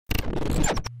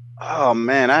Oh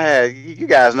man, I had you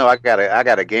guys know I got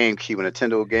a GameCube, a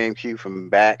Nintendo GameCube from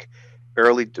back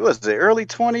early was it early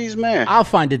 20s, man. I'll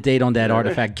find a date on that Yeah,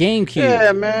 artifact. GameCube.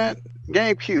 yeah, man.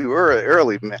 GameCube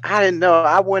early, man. I didn't know.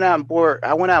 I went out and bought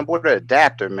an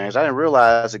adapter, man. 'Cause I didn't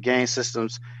realize the game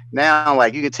systems now,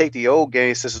 like you can take the old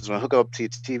game systems and hook up to your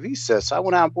TV set. So I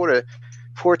went out and bought a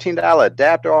 $14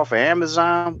 adapter off of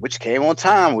Amazon, which came on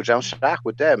time, which I'm shocked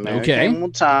with that, man. It Okay. came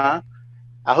on time.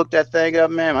 I hooked that thing up,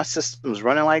 man. My system's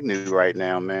running like new right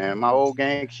now, man. My old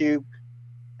GameCube.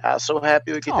 I was so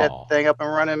happy to get that Oh. thing up and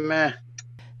running, man.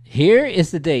 Here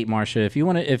is the date, Marsha. If you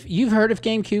want to, if you've heard of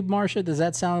GameCube, Marsha, does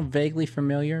that sound vaguely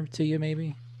familiar to you?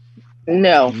 Maybe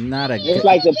No, not a. it's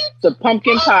like the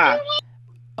pumpkin pie.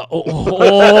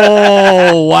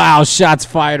 Oh, wow! Shots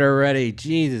fired already.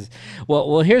 Jesus.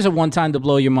 Well, here's a one time to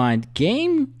blow your mind.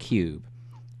 GameCube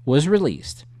was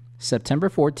released September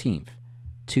 14th,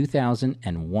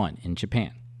 2001 in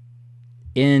Japan.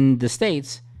 In the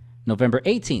States, November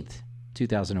 18th,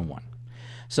 2001.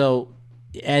 So,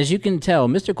 as you can tell,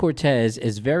 Mr. Cortez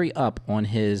is very up on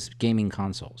his gaming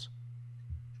consoles.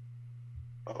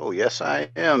 Oh, yes, I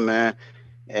am, man.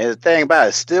 And the thing about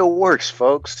it still works,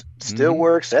 folks. Still Mm-hmm.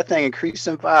 works. That thing increased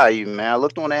in value, man. I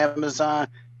looked on Amazon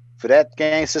for that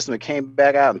game system that came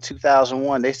back out in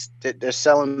 2001. They're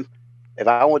selling. If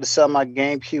I wanted to sell my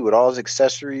GameCube with all its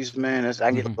accessories, man, I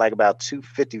can Mm-hmm. get like about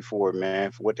 250 for it,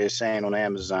 man, for what they're saying on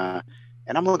Amazon.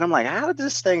 And I'm looking, I'm like, how did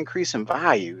this thing increase in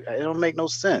value? It don't make no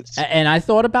sense. And I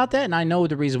thought about that, and I know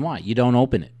the reason why. You don't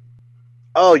open it.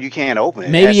 Oh, you can't open it.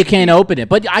 It Maybe has you to can't be. open it,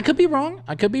 but I could be wrong.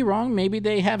 I could be wrong. Maybe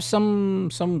they have some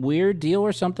weird deal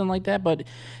or something like that. But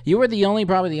you were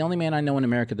probably the only man I know in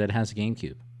America that has a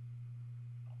GameCube.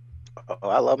 Oh,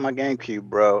 I love my GameCube,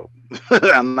 bro.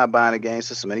 I'm not buying a game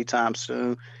system anytime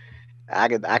soon. I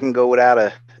can go without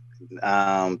a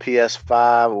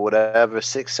PS5 or whatever,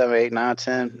 6, 7, 8, 9,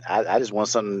 10. I just want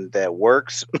something that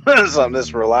works, something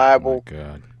that's My reliable,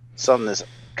 God. something that's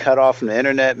cut off from the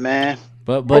internet, man.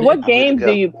 But But what I'm good to games do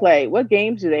go. you play? What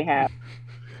games do they have?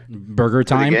 Burger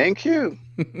For the Time, GameCube,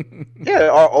 yeah,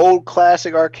 our old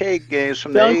classic arcade games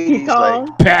from the Donkey 80s, like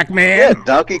Kong. yeah, Pac-Man.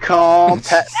 Donkey Kong,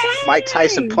 Mike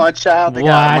Tyson Dang! Punch Out. They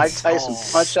got a Mike What? Tyson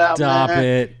Punch Out, Stop man.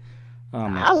 it. Oh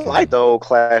my I like God. the old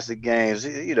classic games.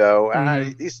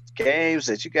 Mhm. These games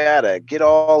that you gotta get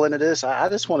all into this. I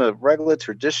just want a regular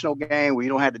traditional game where you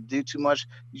don't have to do too much.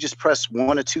 You just press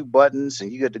one or two buttons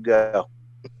and you good to go.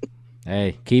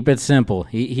 Hey, keep it simple.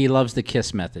 He loves the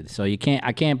kiss method, so I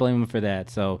can't blame him for that.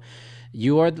 So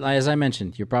you are, as I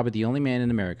mentioned, you're probably the only man in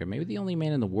America, maybe the only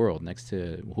man in the world, next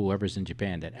to whoever's in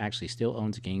Japan, that actually still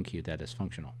owns a GameCube that is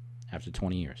functional after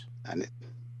 20 years. I need,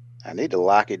 I need to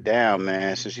lock it down,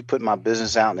 man. Since you put my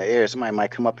business out in the air, somebody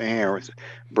might come up in here and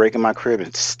break in my crib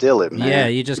and steal it, Yeah,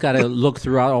 man. you just got to look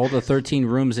throughout all the 13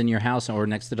 rooms in your house or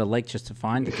next to the lake just to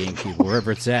find the GameCube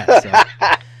wherever it's at. So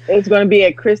It's going to be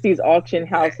at Christie's auction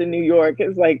house in New York.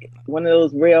 It's like one of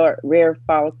those rare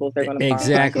follicles they're going to find.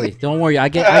 exactly. Don't worry, I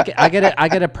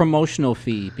get a promotional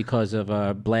fee because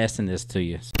of blasting this to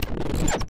you.